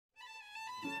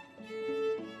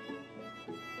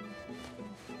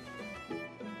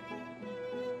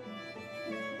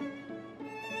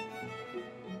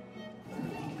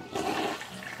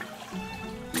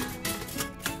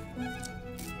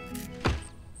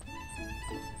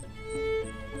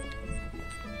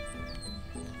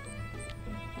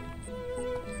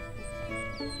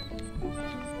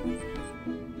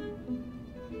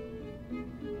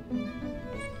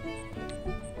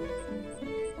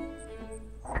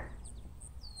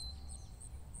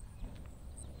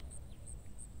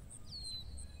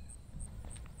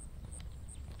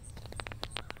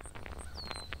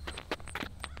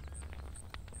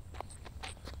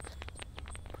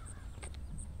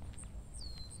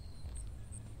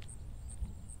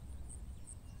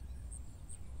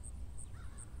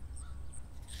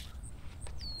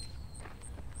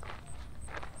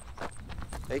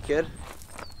Hey, kid.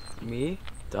 Me?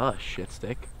 Duh,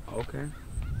 shitstick. Okay.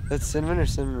 That's cinnamon or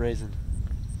cinnamon raisin?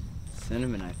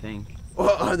 Cinnamon, I think.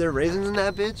 Oh, are there raisins in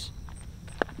that bitch?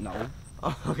 No.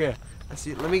 Oh, okay. I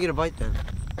see. Let me get a bite then.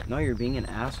 No, you're being an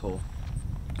asshole.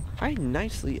 I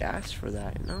nicely asked for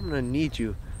that, and I'm gonna need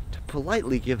you to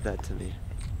politely give that to me.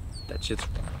 That shit's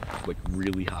like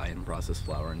really high in processed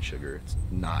flour and sugar. It's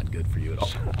not good for you at all.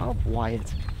 Shut up,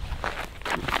 Wyatt.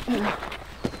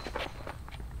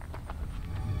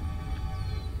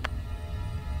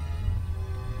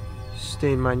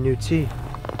 Stained my new tea.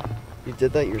 You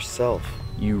did that yourself.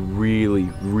 You really,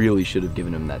 really should have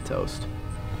given him that toast.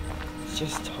 It's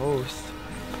just toast.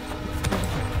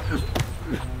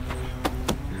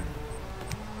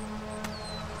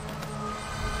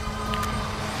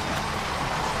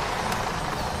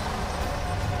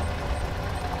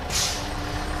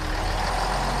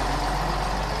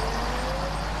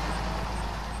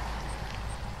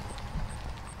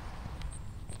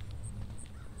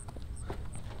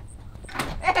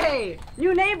 Hey,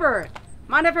 new neighbor.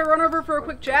 Mind if I run over for a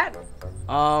quick chat?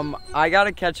 I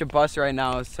gotta catch a bus right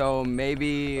now, so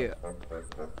maybe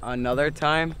another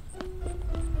time.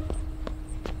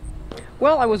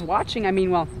 Well, I was watching. I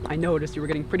noticed you were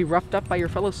getting pretty roughed up by your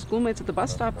fellow schoolmates at the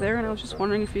bus stop there, and I was just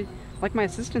wondering if you'd like my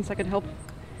assistance. I could help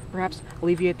perhaps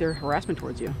alleviate their harassment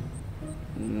towards you.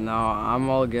 No, I'm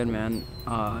all good, man.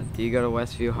 Do you go to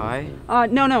Westview High?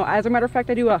 No. As a matter of fact,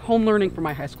 I do home learning for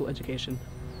my high school education.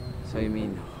 So you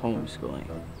mean homeschooling?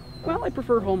 Well, I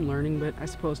prefer home learning, but I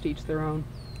suppose to each their own.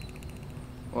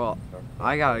 Well,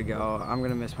 I gotta go. I'm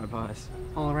gonna miss my bus.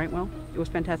 All right, well, it was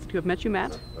fantastic to have met you,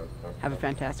 Matt. Have a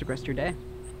fantastic rest of your day.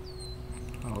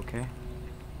 Okay.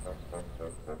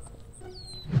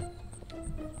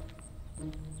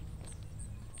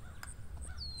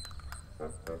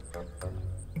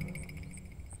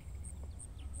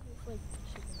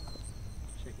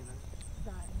 Chicken?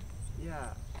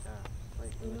 Yeah.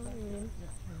 Like, You know what I mean?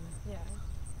 Yeah.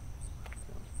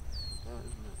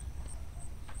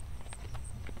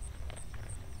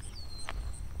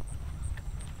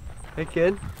 Hey,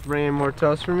 kid. Bring any more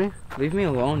toast for me? Leave me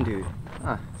alone, dude.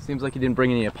 Huh. Seems like you didn't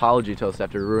bring any apology toast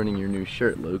after ruining your new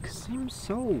shirt, Luke. Seems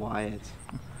so, Wyatt.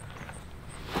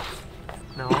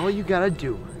 Now all you gotta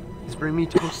do is bring me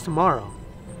toast tomorrow,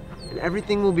 and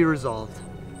everything will be resolved.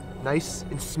 Nice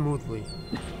and smoothly.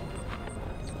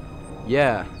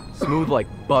 Yeah, smooth like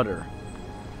butter.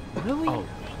 Really? Oh,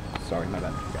 sorry, my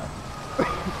bad. I forgot.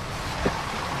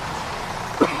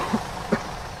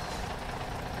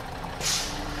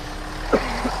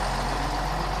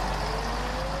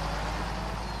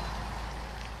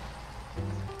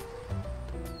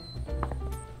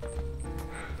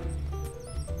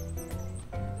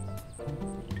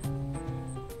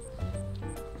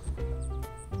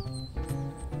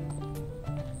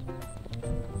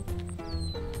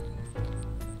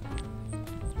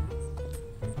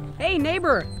 Hey,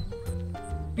 neighbor!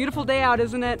 Beautiful day out,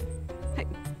 isn't it? Hey,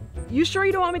 you sure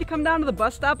you don't want me to come down to the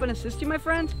bus stop and assist you, my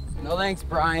friend? No thanks,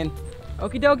 Brian.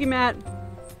 Okie dokie, Matt.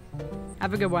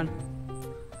 Have a good one.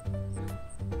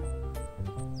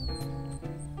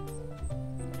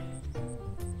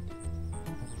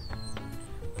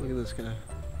 Look at this guy.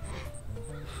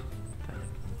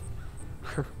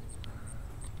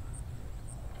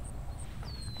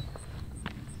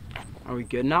 Are we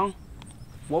good now?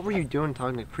 What were you doing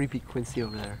talking to creepy Quincy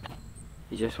over there?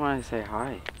 You just want to say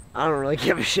hi. I don't really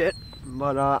give a shit,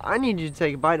 but I need you to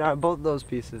take a bite out of both of those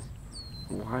pieces.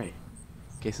 Why? In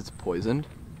case it's poisoned.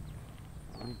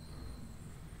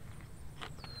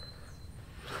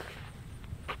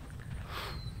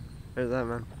 There's that,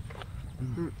 man.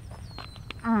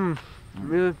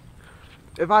 Really?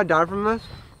 If I die from this,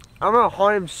 I'm gonna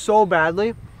haunt him so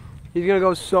badly. He's gonna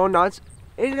go so nuts.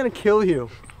 He's gonna kill you.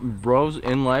 Bros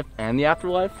in life and the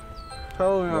afterlife?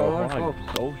 Hell yeah. Oh, Let's go.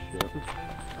 oh shit.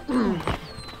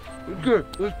 Let's go.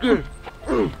 Let's go.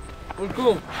 Let's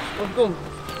go. Let's go.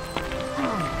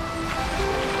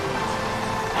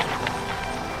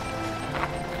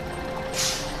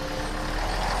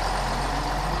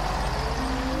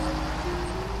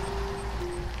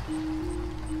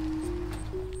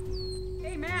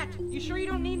 Hey, Matt, you sure you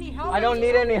don't need any help? I don't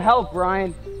need any help,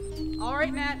 Brian. All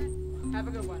right, Matt. Have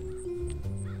a good one.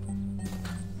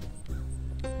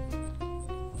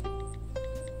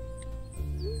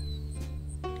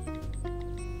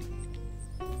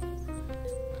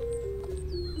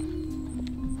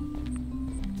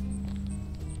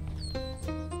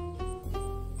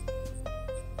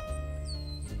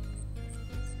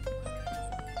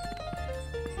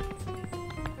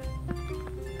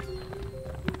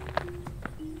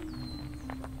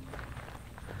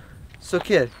 So,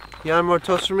 kid, You got more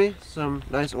toast for me? Some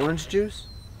nice orange juice?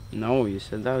 No, you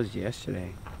said that was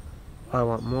yesterday. I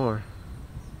want more.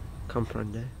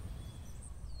 Comprende?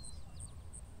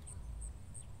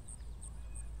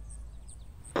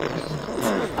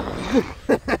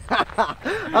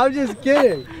 I'm just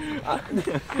kidding.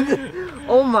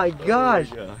 Oh my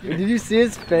gosh. Did you see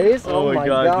his face? Oh my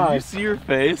god, gosh. did you see your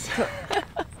face?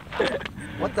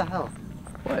 What the hell?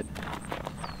 What?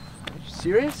 Are you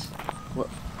serious? What?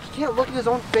 He can't look at his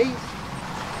own face.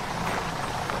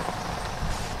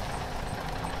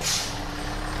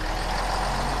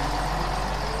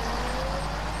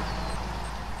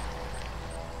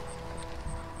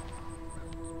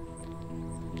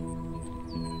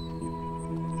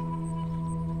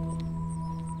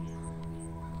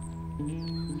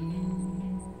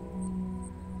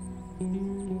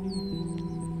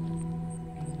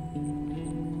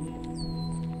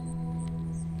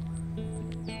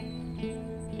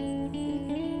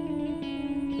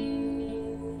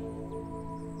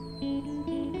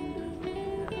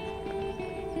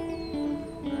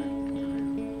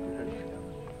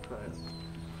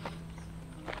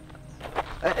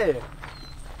 Hey.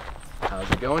 How's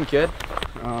it going, kid?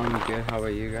 Good. How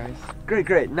about you guys? Great,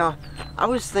 great. Now, I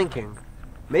was thinking,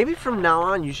 maybe from now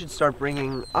on you should start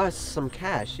bringing us some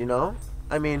cash, you know?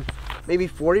 I mean, maybe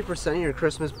 40% of your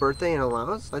Christmas birthday in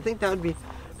allowance? I think that would be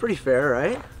pretty fair,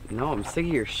 right? No, I'm sick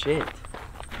of your shit.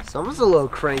 Someone's a little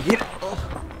cranky.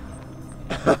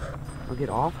 Well, get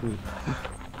off me.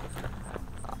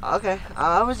 Okay,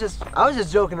 I was just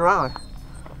joking around.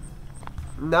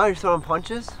 Now you're throwing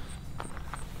punches?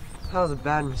 That was a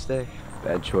bad mistake.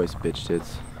 Bad choice, bitch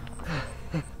tits.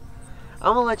 I'm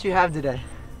gonna let you have today.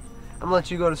 I'm gonna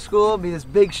let you go to school, be this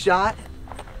big shot.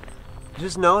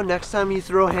 Just know, next time you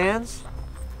throw hands,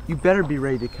 you better be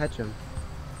ready to catch them.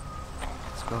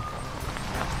 Let's go.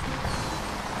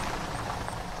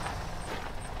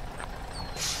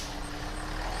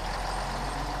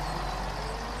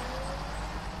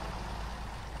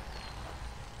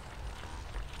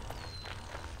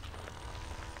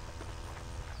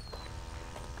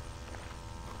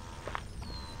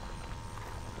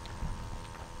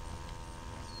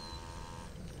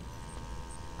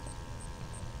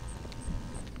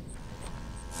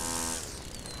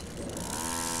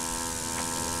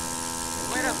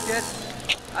 Wait up, kid.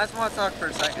 I just want to talk for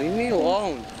a second. Leave me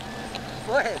alone.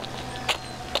 What?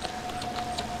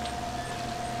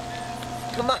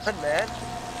 Come on, man.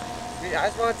 I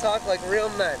just want to talk like real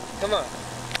men. Come on.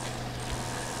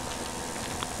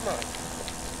 Come on.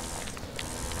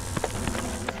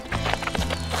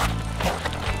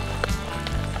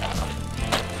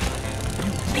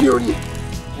 You beauty,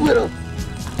 little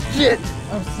shit.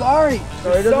 I'm sorry.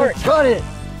 Sorry, doesn't cut it.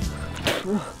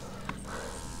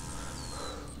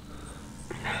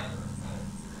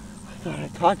 I thought I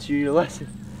taught you your lesson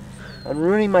on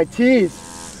ruining my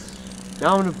teeth.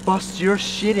 Now I'm gonna bust your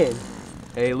shit in.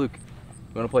 Hey, Luke,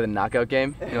 you wanna play the knockout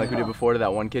game? You know, like we did before to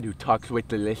that one kid who talks with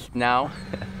the list now?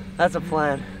 That's a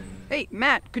plan. Hey,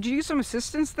 Matt, could you use some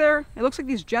assistance there? It looks like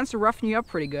these gents are roughing you up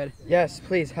pretty good. Yes,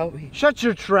 please help me. Shut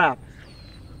your trap.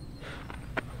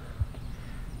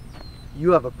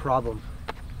 You have a problem.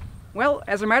 Well,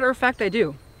 as a matter of fact, I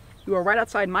do. You are right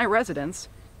outside my residence,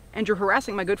 and you're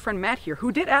harassing my good friend Matt here,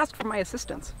 who did ask for my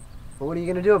assistance. But what are you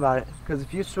gonna do about it? Because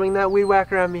if you swing that weed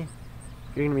whacker at me,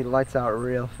 you're gonna be lights out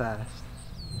real fast.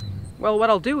 Well, what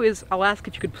I'll do is, I'll ask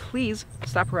if you could please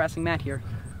stop harassing Matt here.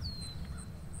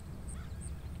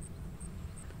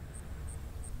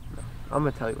 I'm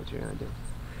gonna tell you what you're gonna do.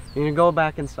 You're gonna go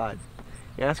back inside.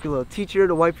 You ask your little teacher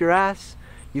to wipe your ass.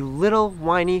 You little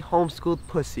whiny homeschooled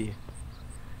pussy.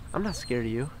 I'm not scared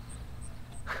of you.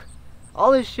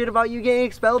 All this shit about you getting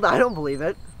expelled, I don't believe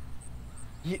it.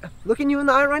 Looking you in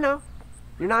the eye right now,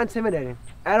 you're not intimidating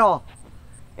at all.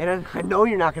 And I know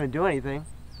you're not gonna do anything.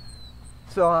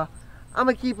 So I'm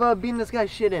gonna keep beating this guy's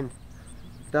shit in.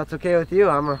 If that's okay with you,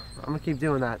 I'm gonna keep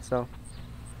doing that. So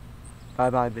bye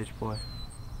bye, bitch boy.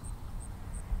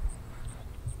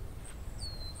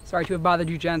 Sorry to have bothered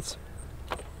you, gents.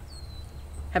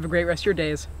 Have a great rest of your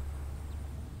days.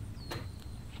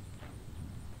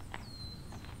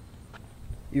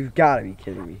 You've gotta be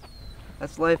kidding me.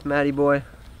 That's life, Matty boy.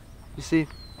 You see,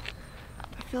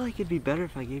 I feel like it'd be better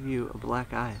if I gave you a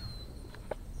black eye.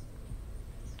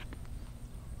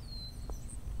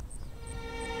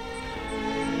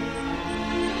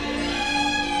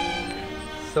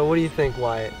 So what do you think,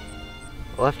 Wyatt?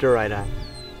 Left or right eye?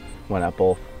 Why not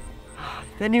both?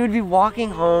 Then you would be walking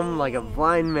home like a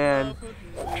blind man,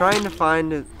 trying to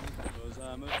find a...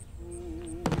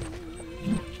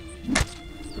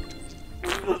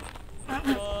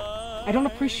 I don't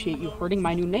appreciate you hurting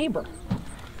my new neighbor.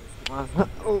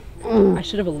 I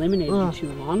should have eliminated you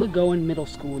two long ago in middle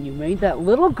school when you made that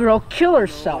little girl kill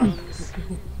herself.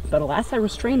 But alas, I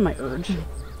restrained my urge,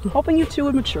 hoping you two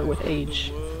would mature with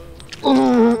age.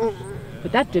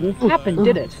 But that didn't happen,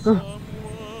 did it?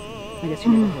 I guess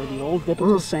you never heard the old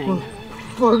biblical saying.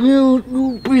 Fuck you,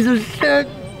 you piece of shit!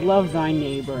 Love thy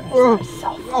neighbor as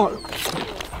thyself.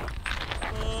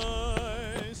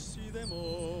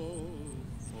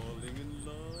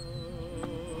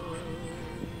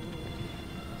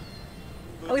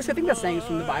 At least I think that saying's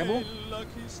from the Bible.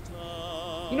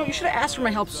 You know, you should have asked for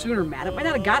my help sooner, Matt. It might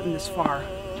not have gotten this far.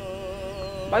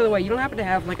 By the way, you don't happen to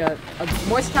have like a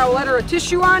moist towelette or a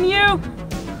tissue on you? A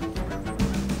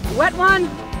wet one?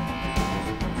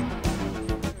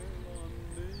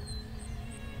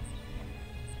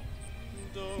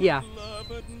 Yeah,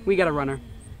 we got a runner.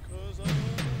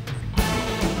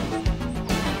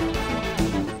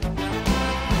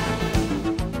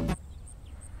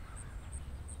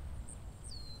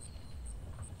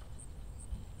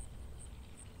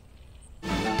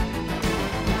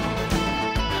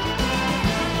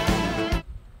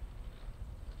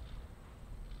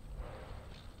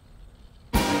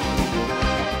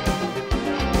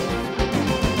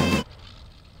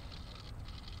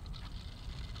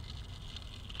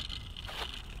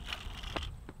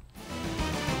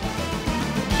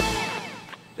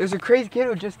 There's a crazy kid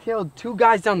who just killed 2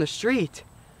 guys down the street.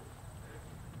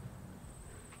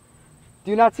 Do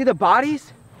you not see the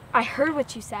bodies? I heard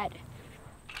what you said.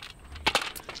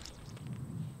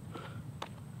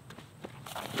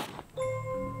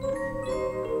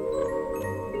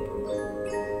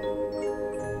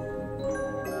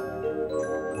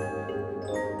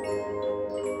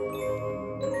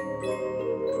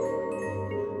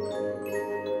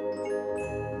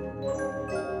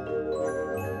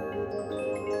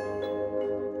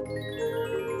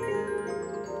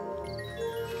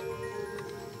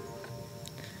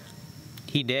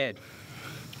 He did.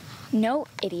 No,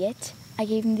 idiot. I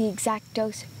gave him the exact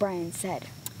dose Brian said.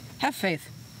 Have faith.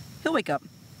 He'll wake up.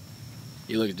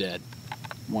 He looks dead.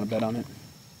 Want to bet on it?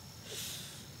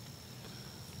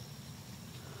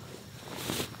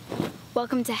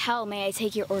 Welcome to hell. May I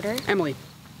take your order? Emily,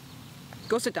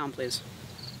 go sit down, please.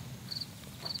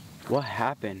 What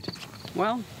happened?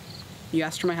 Well, you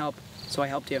asked for my help, so I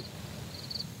helped you.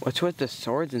 What's with the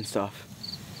swords and stuff?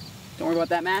 Don't worry about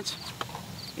that, Matt.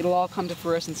 It'll all come to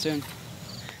fruition soon.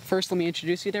 First, let me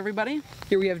introduce you to everybody.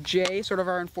 Here we have Jay, sort of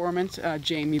our informant.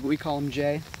 Jamie, but we call him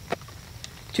Jay.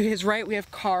 To his right, we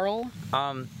have Carl.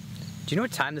 Do you know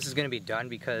what time this is gonna be done?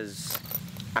 Because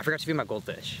I forgot to feed my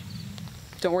goldfish.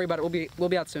 Don't worry about it. We'll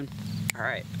be out soon. All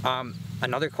right.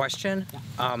 Another question.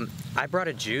 I brought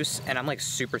a juice and I'm like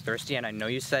super thirsty, and I know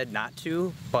you said not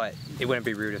to, but it wouldn't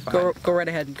be rude if I. Go right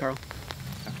ahead, Carl.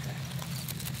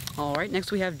 All right,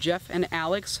 next we have Jeff and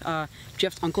Alex.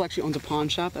 Jeff's uncle actually owns a pawn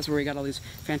shop. That's where he got all these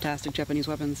fantastic Japanese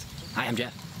weapons. Hi, I'm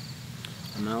Jeff.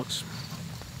 I'm Alex.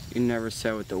 You never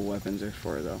said what the weapons are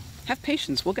for, though. Have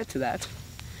patience, we'll get to that.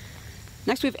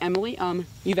 Next we have Emily.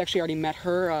 You've actually already met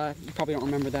her. You probably don't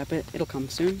remember that, but it'll come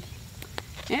soon.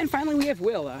 And finally we have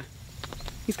Will.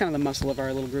 He's kind of the muscle of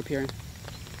our little group here.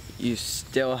 You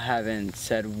still haven't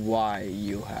said why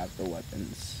you have the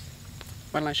weapons.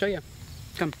 Why don't I show you?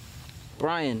 Come.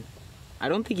 Brian, I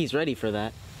don't think he's ready for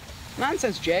that.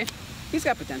 Nonsense, Jay. He's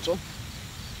got potential.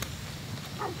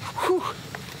 Whew.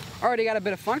 Already got a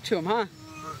bit of funk to him, huh?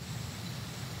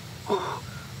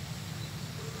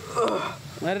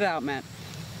 Let it out, Matt.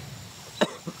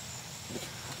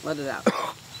 Let it out.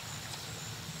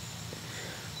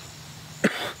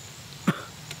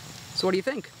 So what do you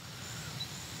think?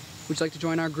 Would you like to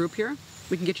join our group here?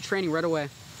 We can get you training right away.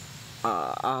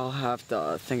 I'll have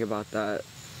to think about that.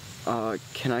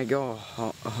 Can I go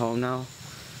home now?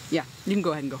 Yeah, you can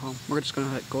go ahead and go home. We're just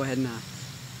gonna go ahead and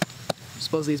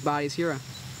dispose of these bodies here.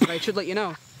 But I should let you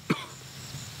know,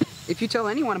 if you tell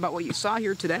anyone about what you saw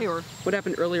here today or what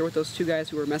happened earlier with those 2 guys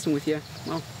who were messing with you,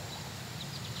 well,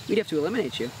 we'd have to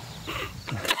eliminate you.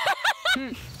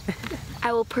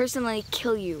 I will personally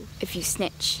kill you if you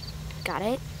snitch. Got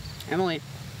it? Emily,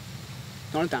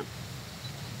 tone it down.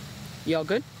 You all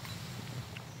good?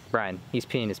 Brian, he's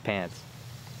peeing his pants.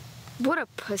 What a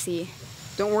pussy.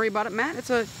 Don't worry about it, Matt.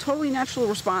 It's a totally natural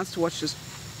response to what's just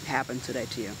happened today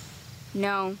to you.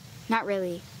 No, not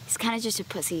really. He's kind of just a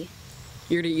pussy.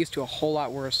 You're gonna get used to a whole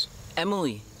lot worse.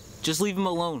 Emily, just leave him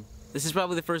alone. This is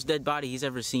probably the first dead body he's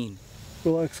ever seen.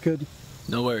 Relax, kid.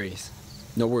 No worries.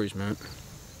 No worries, man.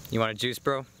 You want a juice,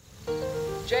 bro?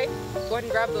 Jay, go ahead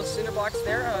and grab those cinder blocks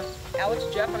there. Alex,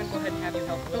 Jeff, I'm gonna go ahead and have you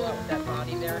help fill out with that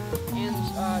body there. And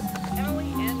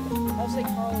Emily, and I'll say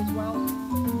Carl as well.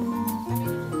 I may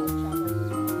need your help, chop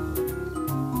right.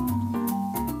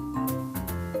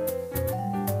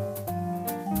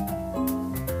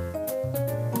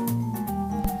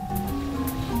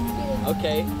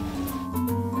 Okay.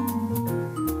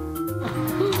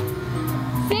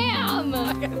 Sam! I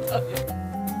gotta tell you.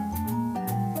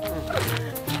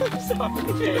 I'm sorry.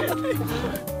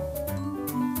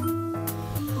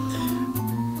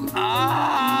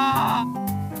 Ah!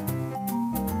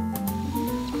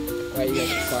 Alright, you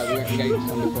guys are quiet. We gotta get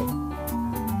something to cook.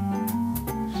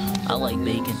 I like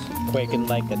bacon. Quaking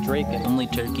like a draken. Only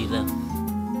turkey though.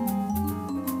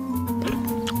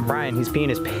 Brian, he's peeing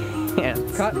his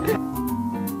pants. Cut.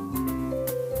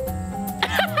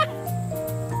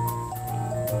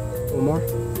 One more?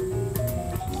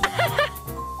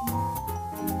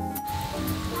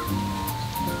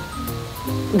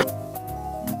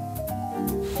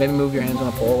 Maybe move your hands on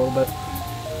the pole a little bit.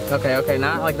 Okay, okay,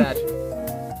 not like that.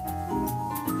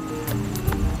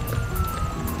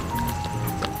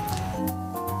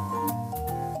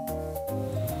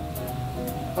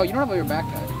 Oh, you don't have your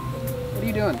backpack. What are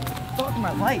you doing? Fuck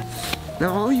my life.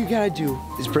 Now all you gotta do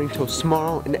is bring toast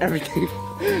tomorrow and everything.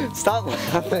 Stop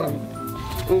laughing.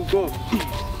 Oh, go.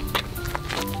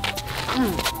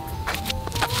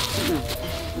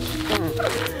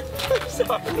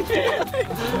 Sorry.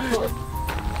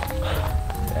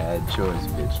 Bad choice,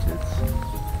 bitch tits.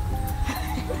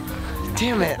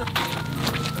 Damn it.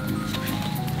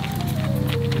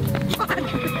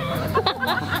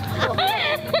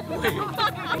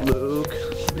 Luke.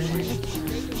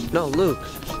 No, Luke.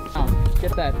 Oh,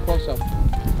 get that close up.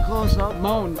 Close up.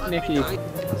 Moan, Nikki. How's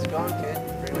it going, kid?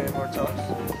 Bring me more toast.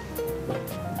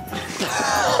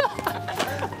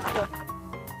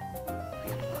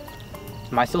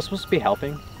 Am I still supposed to be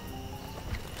helping?